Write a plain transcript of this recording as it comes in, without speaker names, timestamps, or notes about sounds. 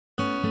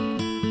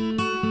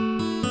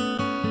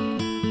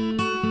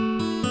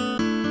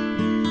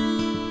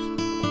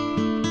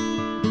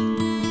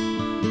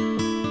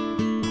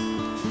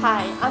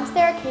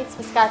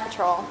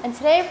SkyPatrol, and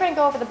today we're going to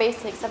go over the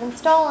basics of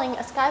installing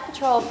a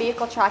SkyPatrol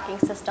vehicle tracking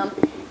system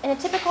in a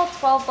typical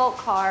 12-volt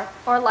car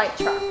or light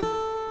truck.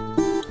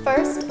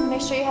 First,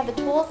 make sure you have the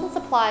tools and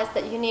supplies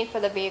that you need for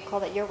the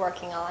vehicle that you're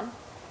working on.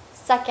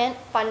 Second,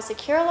 find a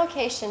secure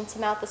location to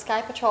mount the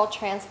SkyPatrol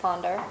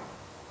transponder.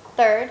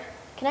 Third,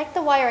 connect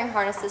the wiring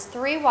harness's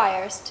 3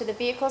 wires to the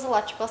vehicle's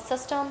electrical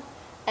system.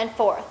 And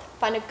fourth,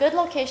 find a good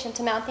location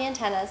to mount the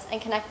antennas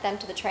and connect them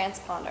to the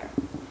transponder.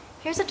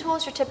 Here's the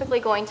tools you're typically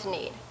going to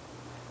need.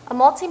 A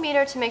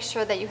multimeter to make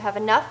sure that you have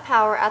enough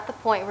power at the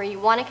point where you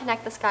want to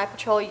connect the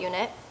SkyPatrol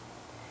unit,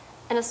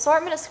 an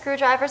assortment of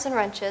screwdrivers and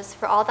wrenches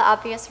for all the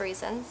obvious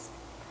reasons,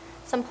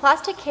 some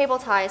plastic cable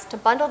ties to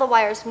bundle the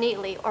wires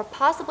neatly or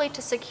possibly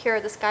to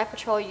secure the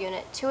SkyPatrol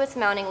unit to its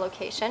mounting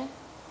location,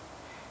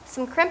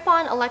 some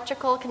crimp-on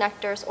electrical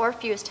connectors or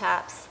fuse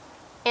taps,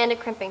 and a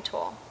crimping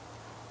tool.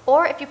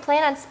 Or if you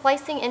plan on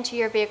splicing into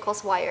your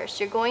vehicle's wires,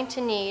 you're going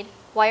to need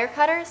wire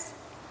cutters,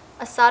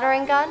 a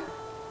soldering gun,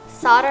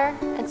 solder,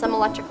 and some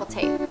electrical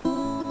tape.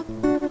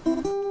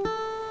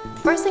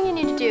 First thing you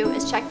need to do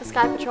is check the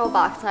SkyPatrol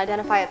box and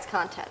identify its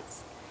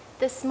contents.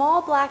 This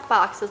small black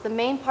box is the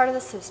main part of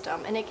the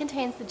system, and it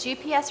contains the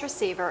GPS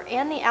receiver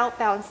and the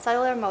outbound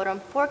cellular modem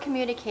for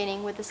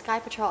communicating with the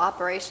SkyPatrol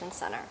Operations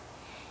Center.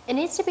 It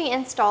needs to be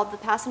installed in the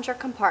passenger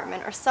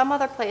compartment or some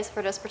other place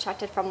where it is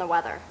protected from the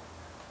weather.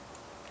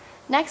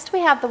 Next, we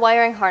have the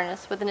wiring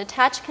harness with an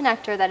attached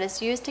connector that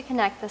is used to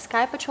connect the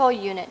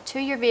SkyPatrol unit to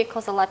your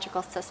vehicle's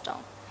electrical system.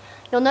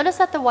 You'll notice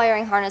that the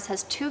wiring harness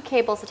has 2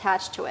 cables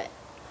attached to it.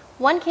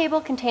 One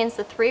cable contains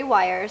the 3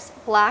 wires,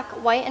 black,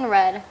 white, and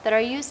red, that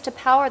are used to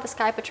power the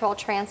SkyPatrol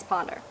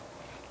transponder.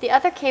 The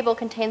other cable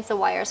contains the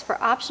wires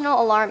for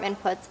optional alarm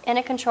inputs and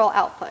a control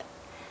output.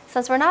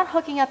 Since we're not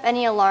hooking up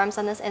any alarms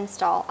on this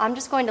install, I'm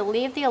just going to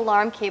leave the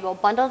alarm cable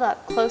bundled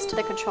up close to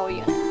the control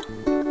unit.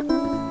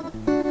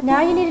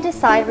 Now you need to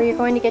decide where you're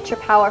going to get your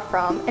power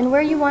from and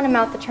where you want to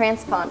mount the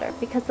transponder,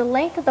 because the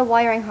length of the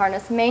wiring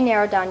harness may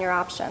narrow down your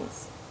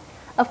options.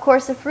 Of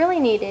course, if really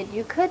needed,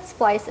 you could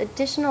splice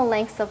additional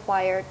lengths of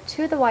wire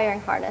to the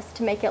wiring harness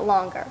to make it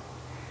longer.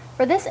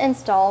 For this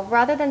install,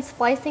 rather than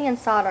splicing and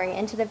soldering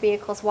into the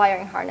vehicle's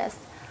wiring harness,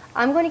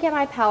 I'm going to get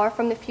my power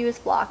from the fuse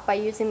block by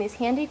using these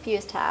handy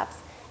fuse taps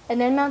and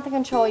then mount the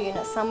control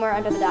unit somewhere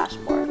under the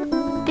dashboard.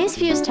 These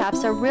fuse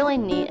taps are really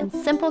neat and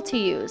simple to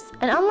use,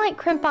 and unlike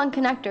crimp-on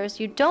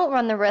connectors, you don't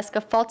run the risk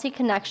of faulty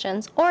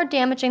connections or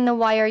damaging the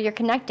wire you're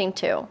connecting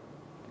to.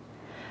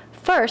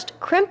 First,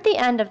 crimp the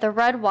end of the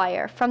red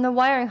wire from the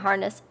wiring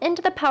harness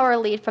into the power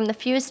lead from the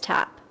fuse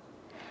tap.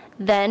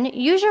 Then,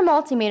 use your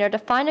multimeter to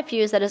find a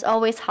fuse that is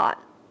always hot.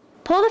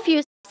 Pull the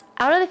fuse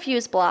out of the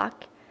fuse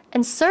block,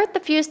 insert the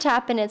fuse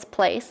tap in its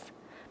place,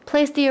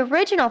 place the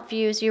original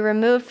fuse you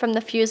removed from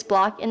the fuse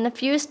block in the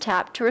fuse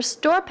tap to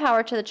restore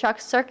power to the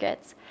truck's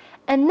circuits,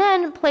 and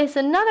then place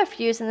another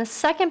fuse in the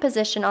second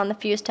position on the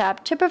fuse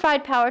tap to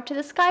provide power to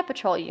the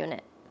SkyPatrol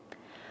unit.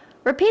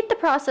 Repeat the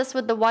process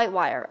with the white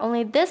wire,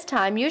 only this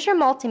time use your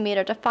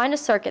multimeter to find a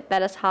circuit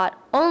that is hot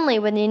only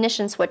when the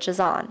ignition switch is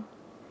on.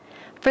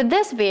 For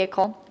this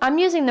vehicle, I'm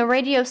using the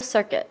radio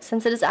circuit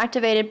since it is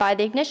activated by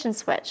the ignition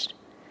switch.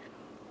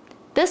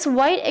 This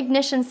white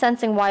ignition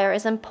sensing wire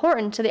is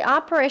important to the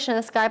operation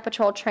of the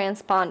SkyPatrol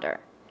transponder.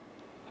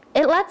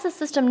 It lets the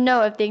system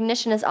know if the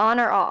ignition is on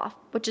or off,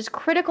 which is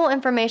critical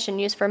information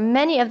used for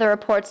many of the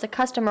reports the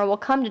customer will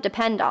come to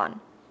depend on.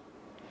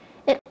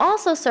 It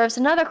also serves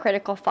another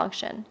critical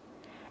function.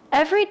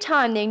 Every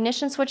time the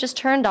ignition switch is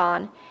turned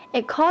on,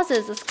 it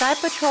causes the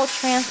SkyPatrol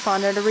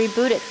transponder to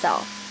reboot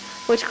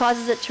itself, which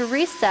causes it to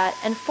reset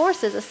and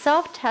forces a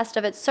self-test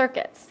of its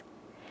circuits.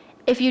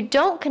 If you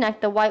don't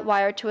connect the white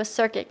wire to a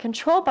circuit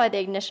controlled by the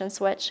ignition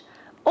switch,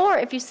 or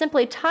if you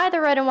simply tie the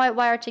red and white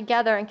wire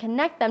together and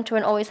connect them to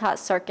an always hot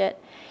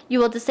circuit, you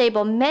will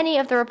disable many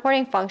of the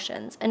reporting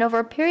functions, and over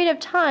a period of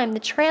time the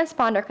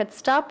transponder could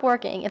stop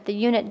working if the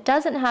unit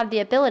doesn't have the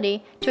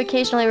ability to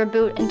occasionally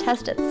reboot and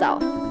test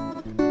itself.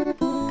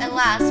 And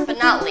last but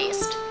not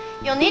least,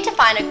 you'll need to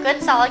find a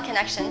good solid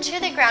connection to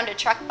the grounded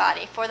truck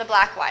body for the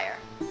black wire.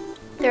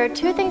 There are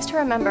 2 things to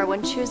remember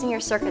when choosing your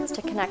circuits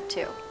to connect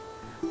to.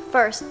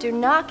 First, do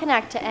not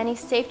connect to any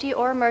safety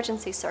or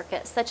emergency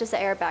circuit, such as the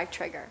airbag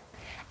trigger.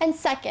 And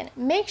second,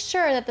 make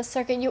sure that the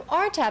circuit you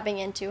are tapping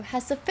into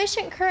has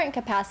sufficient current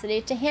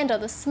capacity to handle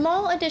the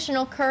small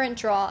additional current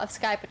draw of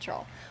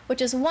SkyPatrol,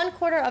 which is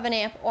 1/4 of an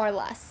amp or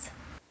less.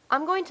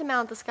 I'm going to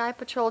mount the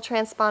SkyPatrol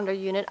transponder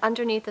unit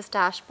underneath this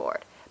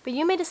dashboard, but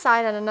you may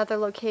decide on another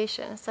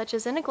location, such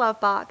as in a glove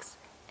box,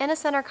 in a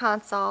center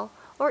console,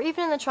 or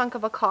even in the trunk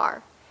of a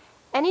car.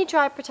 Any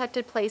dry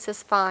protected place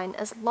is fine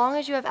as long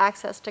as you have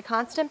access to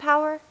constant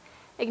power,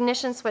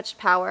 ignition switch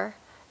power,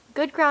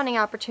 good grounding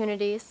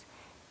opportunities,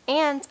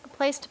 and a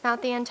place to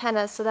mount the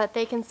antennas so that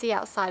they can see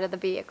outside of the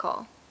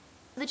vehicle.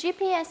 The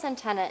GPS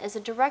antenna is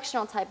a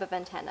directional type of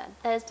antenna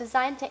that is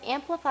designed to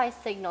amplify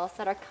signals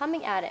that are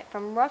coming at it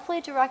from roughly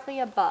directly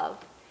above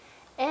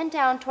and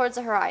down towards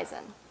the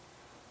horizon.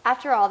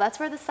 After all, that's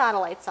where the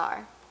satellites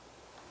are.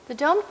 The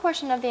domed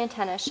portion of the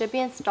antenna should be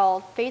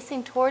installed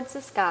facing towards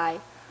the sky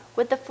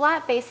with the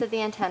flat base of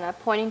the antenna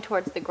pointing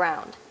towards the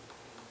ground.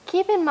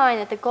 Keep in mind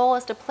that the goal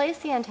is to place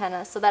the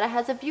antenna so that it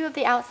has a view of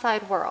the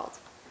outside world.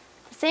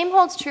 The same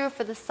holds true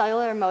for the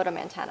cellular modem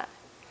antenna.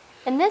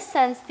 In this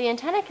sense, the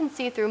antenna can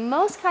see through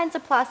most kinds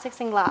of plastics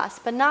and glass,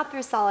 but not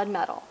through solid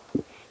metal.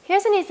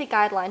 Here's an easy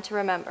guideline to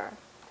remember.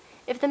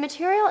 If the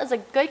material is a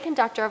good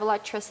conductor of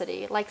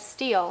electricity, like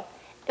steel,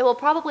 it will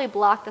probably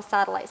block the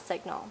satellite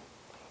signal.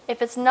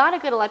 If it's not a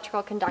good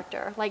electrical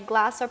conductor, like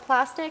glass or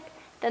plastic,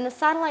 then the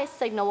satellite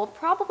signal will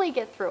probably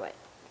get through it.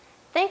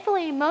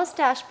 Thankfully, most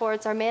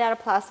dashboards are made out of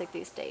plastic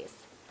these days.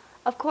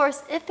 Of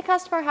course, if the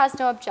customer has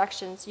no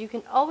objections, you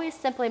can always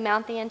simply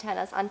mount the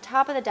antennas on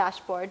top of the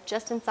dashboard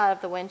just inside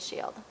of the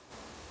windshield.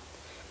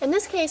 In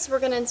this case, we're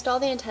going to install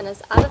the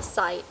antennas out of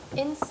sight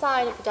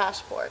inside of the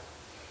dashboard.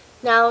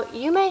 Now,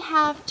 you may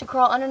have to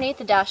crawl underneath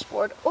the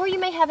dashboard, or you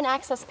may have an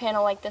access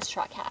panel like this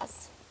truck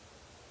has.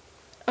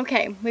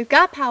 Okay, we've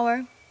got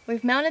power,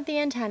 we've mounted the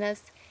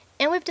antennas,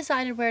 and we've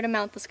decided where to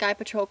mount the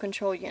SkyPatrol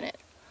control unit.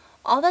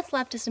 All that's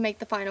left is to make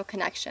the final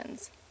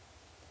connections.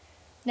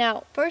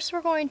 Now, first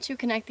we're going to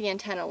connect the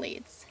antenna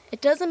leads.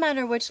 It doesn't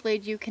matter which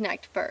lead you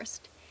connect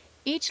first.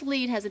 Each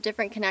lead has a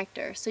different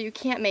connector, so you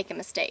can't make a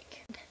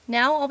mistake.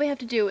 Now all we have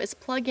to do is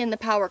plug in the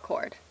power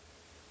cord.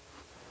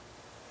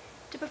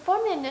 To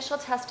perform the initial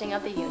testing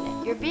of the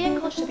unit, your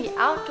vehicle should be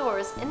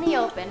outdoors in the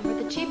open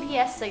where the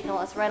GPS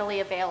signal is readily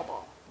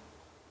available.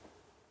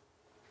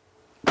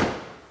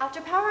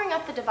 After powering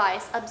up the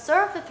device,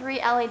 observe the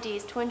 3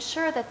 LEDs to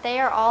ensure that they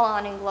are all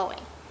on and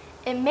glowing.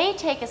 It may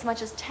take as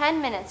much as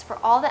 10 minutes for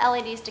all the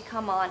LEDs to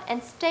come on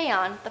and stay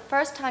on the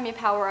first time you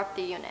power up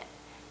the unit.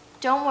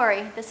 Don't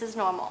worry, this is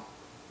normal.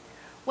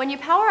 When you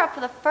power up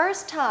for the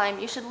first time,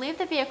 you should leave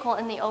the vehicle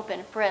in the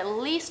open for at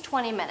least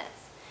 20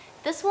 minutes.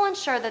 This will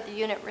ensure that the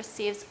unit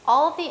receives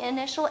all of the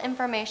initial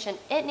information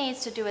it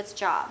needs to do its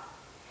job.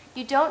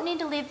 You don't need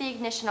to leave the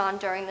ignition on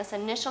during this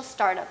initial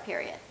startup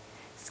period.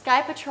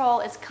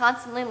 SkyPatrol is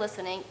constantly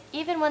listening,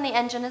 even when the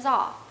engine is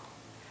off.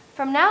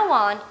 From now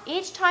on,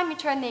 each time you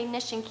turn the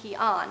ignition key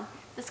on,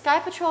 the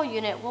SkyPatrol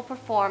unit will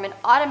perform an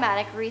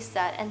automatic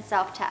reset and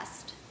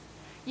self-test.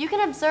 You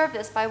can observe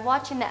this by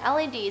watching the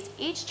LEDs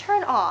each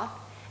turn off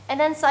and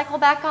then cycle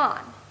back on.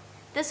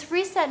 This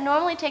reset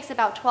normally takes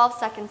about 12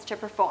 seconds to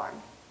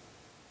perform.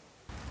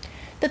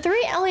 The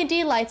 3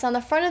 LED lights on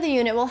the front of the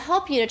unit will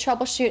help you to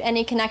troubleshoot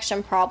any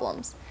connection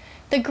problems.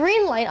 The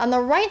green light on the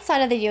right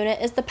side of the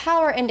unit is the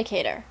power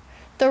indicator.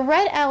 The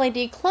red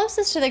LED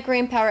closest to the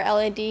green power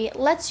LED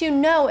lets you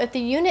know if the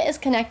unit is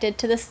connected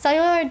to the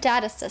cellular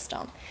data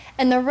system,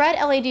 and the red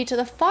LED to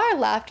the far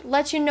left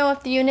lets you know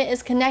if the unit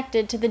is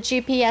connected to the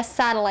GPS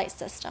satellite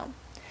system.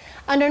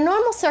 Under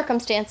normal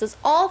circumstances,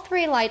 all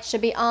 3 lights should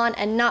be on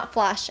and not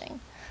flashing.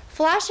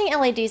 Flashing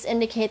LEDs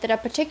indicate that a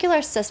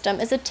particular system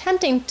is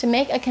attempting to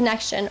make a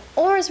connection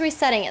or is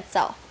resetting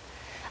itself.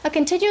 A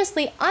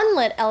continuously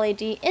unlit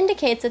LED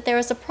indicates that there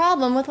is a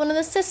problem with one of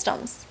the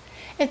systems.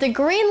 If the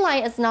green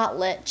light is not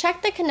lit,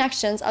 check the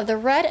connections of the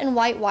red and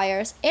white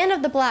wires and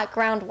of the black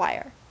ground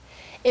wire.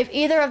 If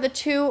either of the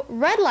 2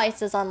 red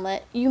lights is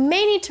unlit, you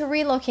may need to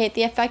relocate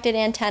the affected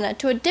antenna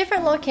to a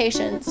different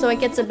location so it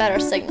gets a better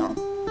signal.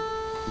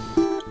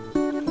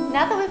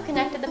 Now that we've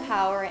connected the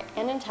power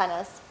and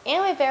antennas,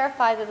 and we've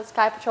verified that the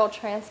SkyPatrol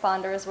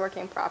transponder is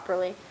working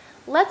properly,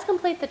 let's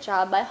complete the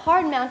job by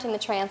hard mounting the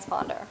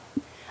transponder.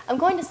 I'm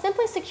going to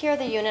simply secure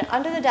the unit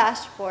under the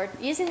dashboard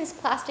using these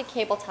plastic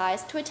cable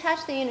ties to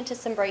attach the unit to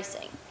some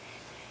bracing.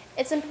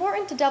 It's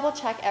important to double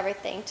check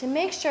everything to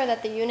make sure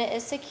that the unit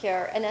is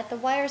secure and that the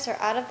wires are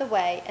out of the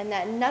way and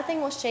that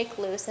nothing will shake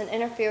loose and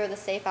interfere with the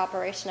safe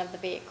operation of the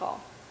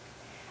vehicle.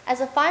 As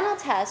a final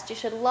test, you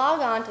should log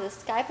on to the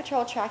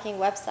SkyPatrol tracking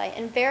website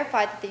and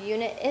verify that the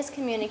unit is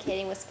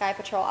communicating with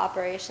SkyPatrol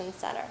Operations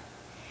Center.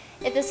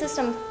 If the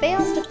system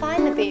fails to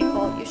find the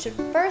vehicle, you should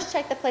first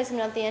check the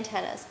placement of the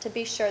antennas to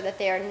be sure that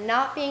they are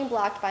not being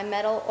blocked by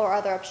metal or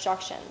other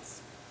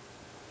obstructions.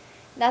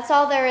 That's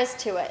all there is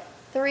to it.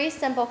 3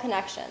 simple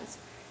connections.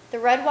 The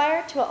red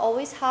wire to an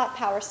always hot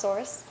power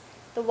source,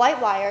 the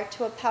white wire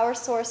to a power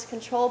source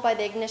controlled by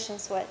the ignition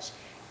switch,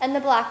 and the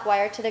black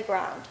wire to the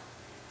ground.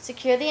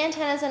 Secure the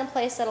antennas in a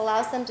place that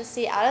allows them to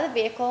see out of the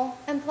vehicle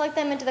and plug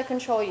them into the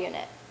control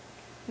unit.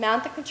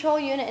 Mount the control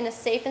unit in a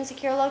safe and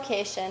secure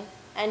location,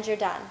 and you're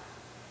done.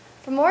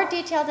 For more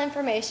detailed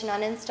information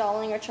on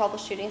installing or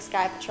troubleshooting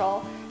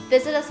SkyPatrol,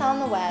 visit us on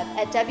the web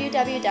at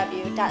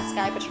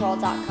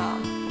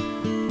www.skypatrol.com.